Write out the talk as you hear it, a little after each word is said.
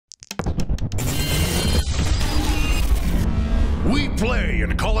We play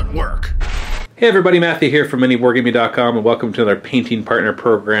and call it work. Hey everybody, Matthew here from MiniWarGaming.com, and welcome to another Painting Partner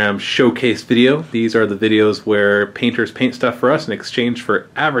Program showcase video. These are the videos where painters paint stuff for us in exchange for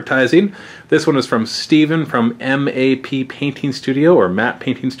advertising. This one is from Steven from MAP Painting Studio, or MAP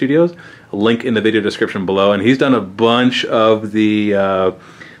Painting Studios. A link in the video description below, and he's done a bunch of the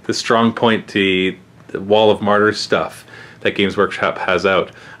Strong Point, the Wall of Martyrs stuff that Games Workshop has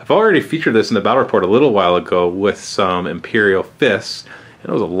out. I've already featured this in the battle report a little while ago with some Imperial fists. And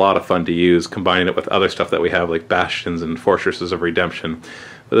it was a lot of fun to use, combining it with other stuff that we have like Bastions and Fortresses of Redemption.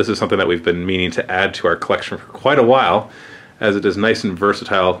 But this is something that we've been meaning to add to our collection for quite a while, as it is nice and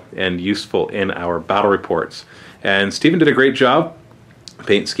versatile and useful in our battle reports. And Steven did a great job. The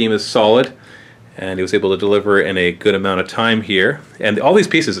paint scheme is solid, and he was able to deliver in a good amount of time here. And all these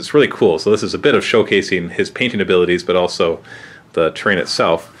pieces, it's really cool. So this is a bit of showcasing his painting abilities, but also the terrain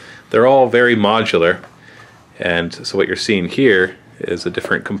itself. They're all very modular, and so what you're seeing here is the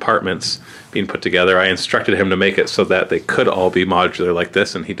different compartments being put together. I instructed him to make it so that they could all be modular like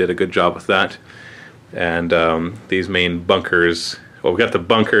this, and he did a good job with that. And these main bunkers, well, we got the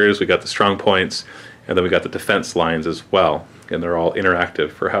bunkers, we got the strong points, and then we got the defense lines as well. And they're all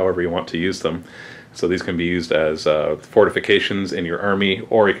interactive for however you want to use them. So these can be used as fortifications in your army,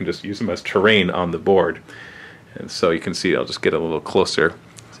 or you can just use them as terrain on the board. And so you can see, I'll just get a little closer,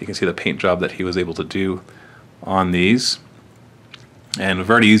 so you can see the paint job that he was able to do on these. And we've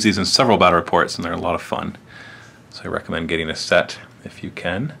already used these in several battle reports, and they're a lot of fun. So I recommend getting a set if you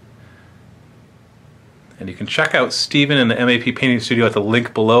can. And you can check out Steven in the MAP Painting Studio at the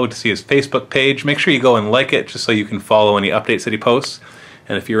link below to see his Facebook page. Make sure you go and like it just so you can follow any updates that he posts.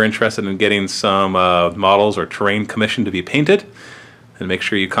 And if you're interested in getting some models or terrain commissioned to be painted, then make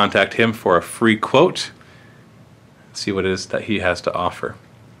sure you contact him for a free quote and see what it is that he has to offer.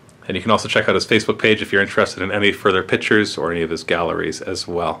 And you can also check out his Facebook page if you're interested in any further pictures or any of his galleries as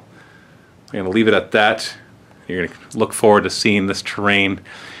well. I'm going to leave it at that. You're going to look forward to seeing this terrain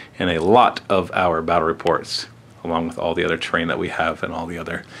in a lot of our battle reports, along with all the other terrain that we have and all the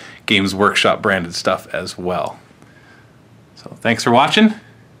other Games Workshop branded stuff as well. So thanks for watching.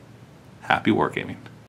 Happy wargaming.